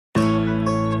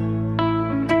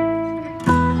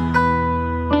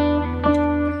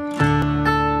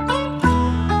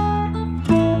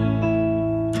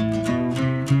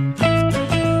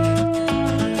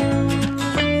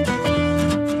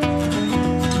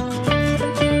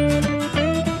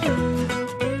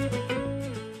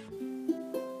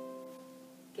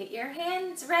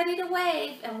ready to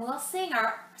wave and we'll sing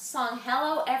our song,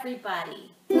 Hello Everybody.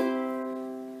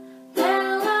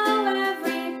 Hello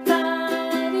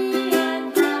everybody,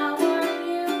 and how are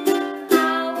you?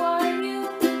 How are you?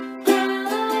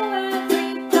 Hello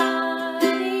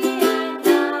everybody, and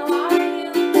how are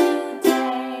you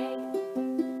today?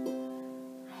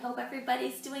 I hope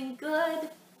everybody's doing good.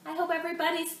 I hope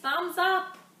everybody's thumbs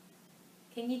up.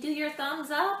 Can you do your thumbs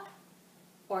up?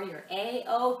 Or your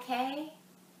A-OK?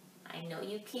 I know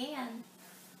you can.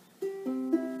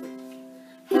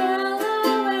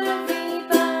 Hello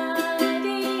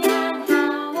everybody, and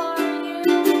how are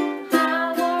you?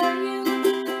 How are you?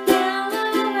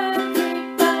 Hello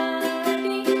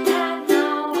everybody, and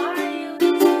how are you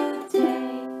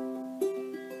today?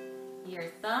 Your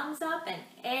thumbs up and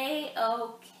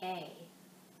A-OK.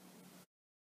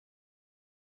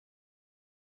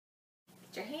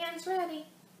 Get your hands ready.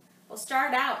 We'll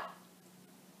start out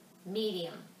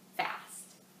medium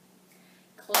fast.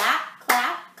 Clap,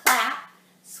 clap, clap.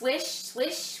 Swish,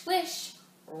 swish, swish.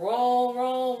 Roll,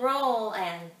 roll, roll.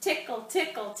 And tickle,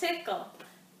 tickle, tickle.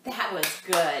 That was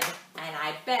good. And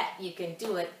I bet you can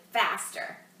do it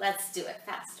faster. Let's do it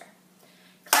faster.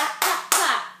 Clap, clap,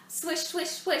 clap. Swish, swish,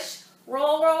 swish.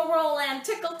 Roll, roll, roll. And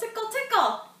tickle, tickle,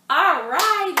 tickle. All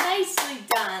right. Nicely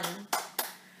done.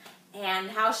 And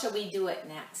how shall we do it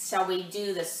next? Shall we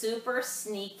do the super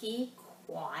sneaky,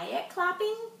 quiet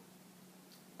clapping?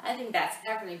 I think that's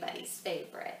everybody's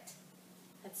favorite.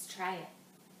 Let's try it.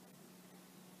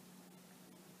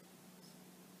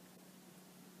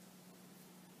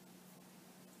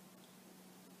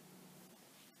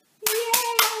 Yay! I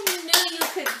knew you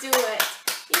could do it.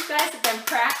 You guys have been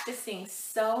practicing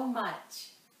so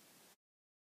much.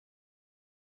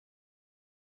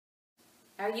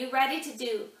 Are you ready to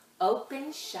do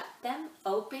open, shut them,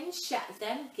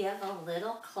 give a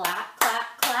little clap,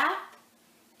 clap, clap.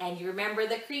 And you remember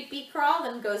the creepy crawl,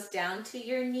 then goes down to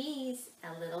your knees.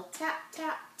 A little tap,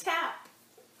 tap, tap.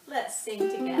 Let's sing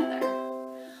together.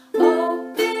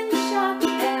 Open, shut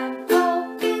them,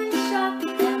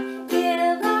 give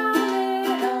a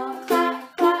little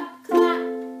clap, clap, clap.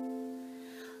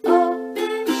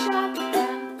 Open, shut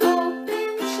them,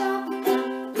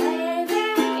 lay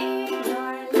them in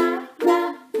your lap, lap,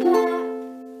 lap.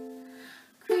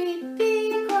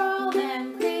 Creepy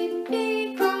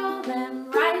crawl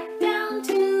them right down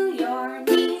to your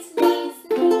knees, knees,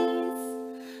 knees.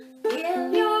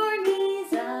 Give your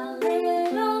knees a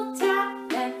little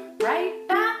tap and right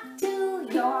back to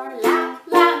your lap,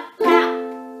 lap, lap.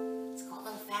 Let's go a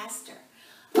little faster.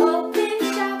 Open,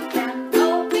 shut them, give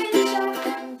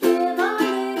a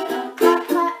little clap, clap,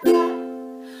 clap.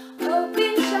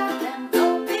 Open, shut them,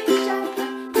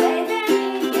 lay them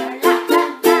in your lap,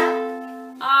 lap, lap.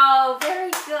 Oh,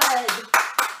 very good.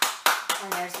 And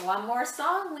there's one more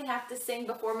song we have to sing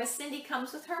before Miss Cindy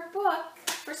comes with her book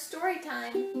for story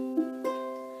time.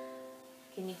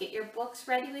 Can you get your books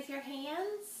ready with your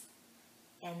hands?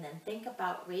 And then think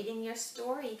about reading your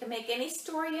story. You can make any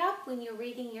story up when you're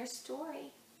reading your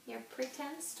story, your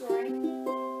pretend story.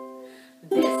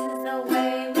 This is the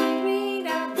way we read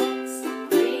our books,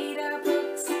 read our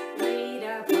books, read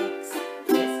our books.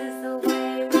 This is the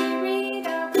way we read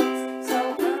our books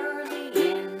so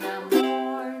early in the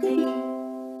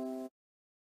morning.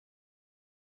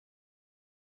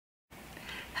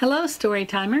 Hello,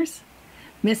 Storytimers.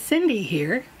 Miss Cindy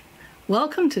here.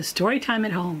 Welcome to Storytime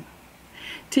at Home.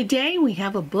 Today we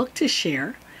have a book to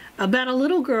share about a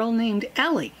little girl named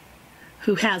Ellie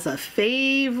who has a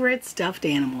favorite stuffed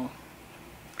animal.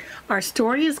 Our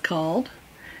story is called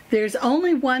There's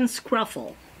Only One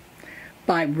Scruffle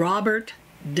by Robert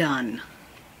Dunn.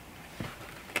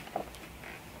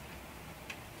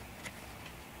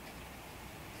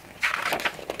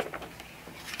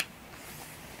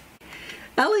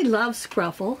 Ellie loved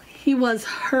Scruffle. He was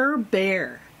her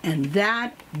bear, and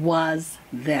that was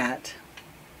that.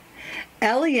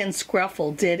 Ellie and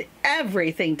Scruffle did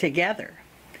everything together.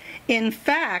 In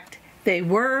fact, they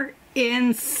were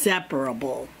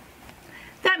inseparable.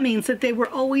 That means that they were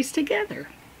always together.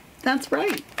 That's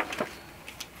right.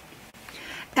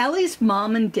 Ellie's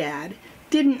mom and dad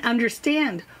didn't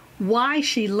understand why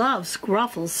she loved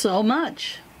Scruffle so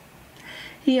much.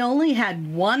 He only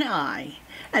had one eye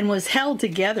and was held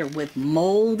together with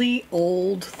moldy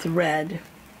old thread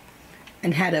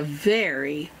and had a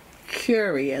very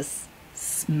curious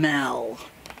smell.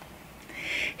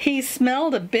 He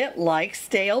smelled a bit like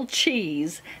stale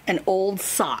cheese and old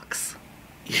socks.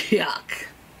 Yuck.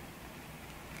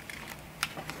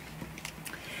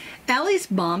 Ellie's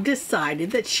mom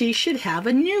decided that she should have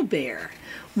a new bear,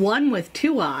 one with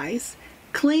two eyes,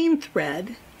 clean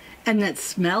thread, and that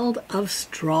smelled of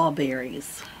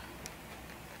strawberries.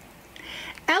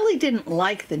 Ellie didn't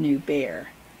like the new bear.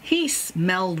 He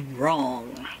smelled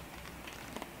wrong.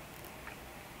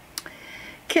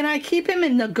 "Can I keep him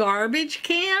in the garbage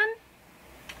can?"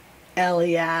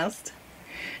 Ellie asked.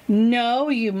 "No,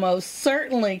 you most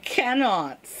certainly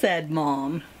cannot," said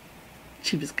Mom.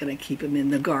 She was going to keep him in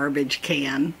the garbage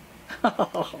can.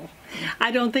 Oh,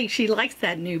 I don't think she likes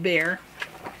that new bear.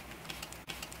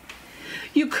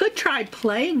 "You could try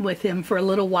playing with him for a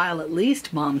little while at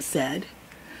least," Mom said.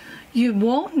 "You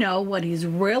won't know what he's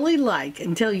really like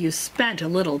until you've spent a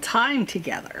little time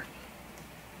together."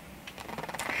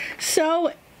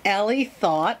 So Ellie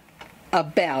thought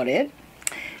about it,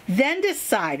 then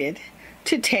decided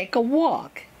to take a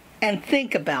walk and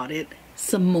think about it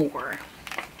some more.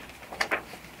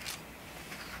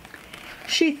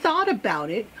 She thought about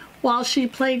it while she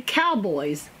played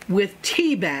cowboys with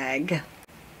Teabag.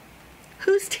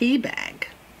 Who's Teabag?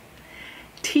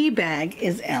 Teabag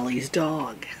is Ellie's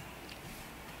dog.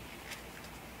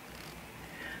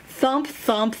 Thump,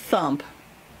 thump, thump.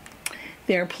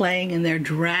 They're playing and they're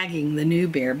dragging the new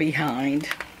bear behind.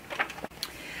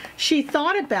 She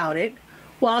thought about it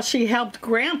while she helped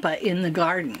Grandpa in the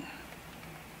garden.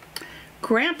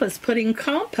 Grandpa's putting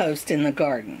compost in the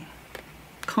garden.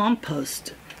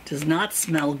 Compost does not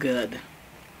smell good.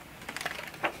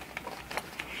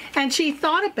 And she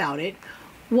thought about it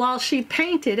while she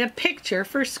painted a picture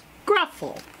for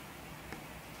Scruffle.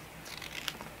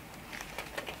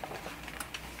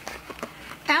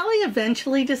 Ellie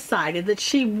eventually decided that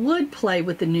she would play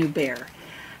with the new bear.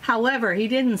 However, he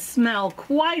didn't smell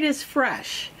quite as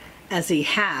fresh as he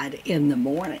had in the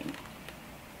morning.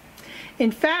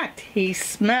 In fact, he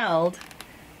smelled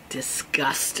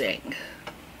disgusting.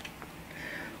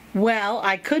 "Well,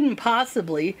 I couldn't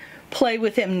possibly play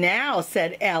with him now,"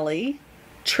 said Ellie,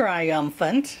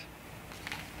 triumphant.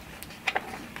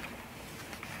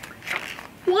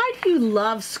 "Why do you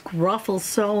love Scruffle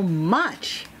so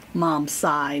much?" Mom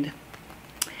sighed.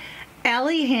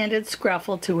 Ellie handed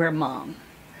Scruffle to her mom.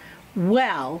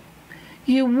 "Well,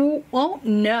 you won't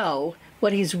know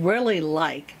what he's really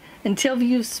like until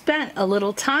you've spent a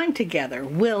little time together,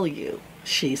 will you?"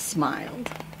 she smiled.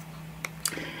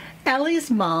 Ellie's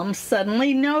mom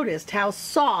suddenly noticed how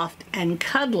soft and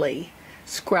cuddly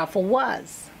Scruffle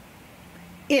was,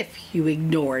 if you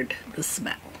ignored the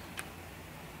smell.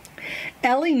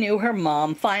 Ellie knew her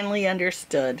mom finally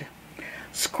understood.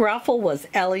 Scruffle was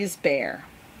Ellie's bear,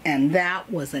 and that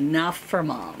was enough for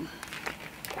Mom.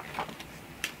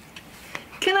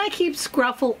 "Can I keep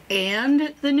Scruffle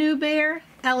and the new bear?"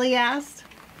 Ellie asked.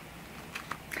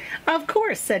 "Of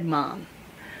course," said Mom,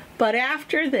 "but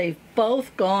after they've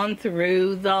both gone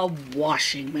through the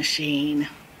washing machine."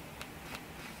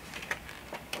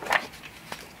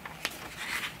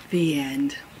 The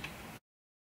end.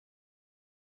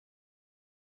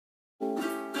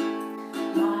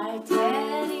 My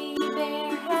teddy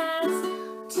bear has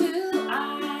two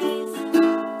eyes,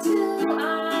 two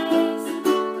eyes,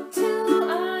 two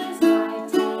eyes. My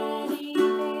teddy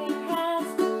bear has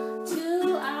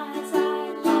two eyes. I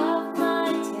love my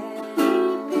teddy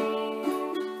bear.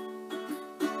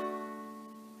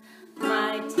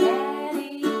 My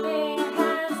teddy bear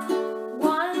has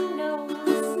one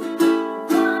nose,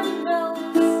 one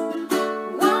nose,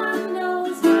 one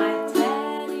nose. My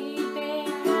teddy bear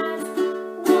has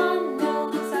one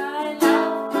nose. I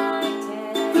love my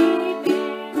teddy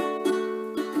bear.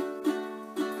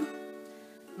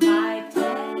 My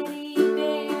teddy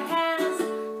bear has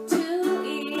two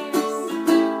ears,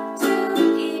 two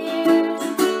ears,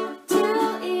 two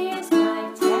ears. My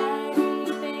teddy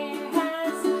bear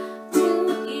has two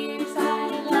ears. I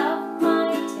love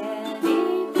my teddy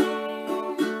bear.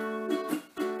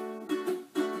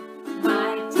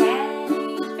 My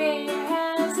teddy bear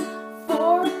has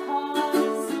four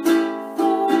paws,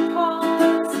 four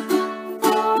paws,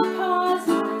 four paws.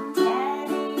 My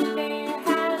teddy bear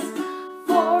has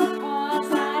four paws.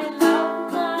 I love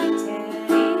my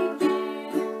teddy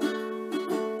bear.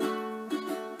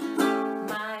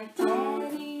 My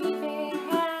teddy bear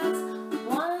has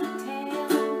one tail,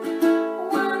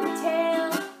 one tail,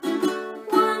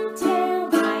 one tail.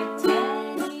 My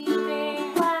teddy bear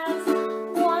has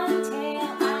one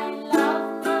tail. I love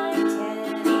my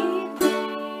teddy bear.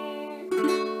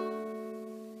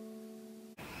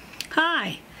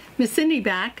 Hi, Miss Cindy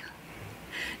back.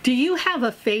 Do you have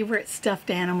a favorite stuffed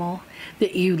animal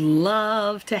that you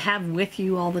love to have with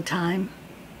you all the time?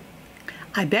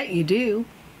 I bet you do.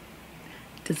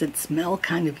 Does it smell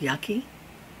kind of yucky?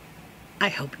 I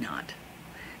hope not.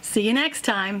 See you next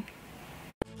time.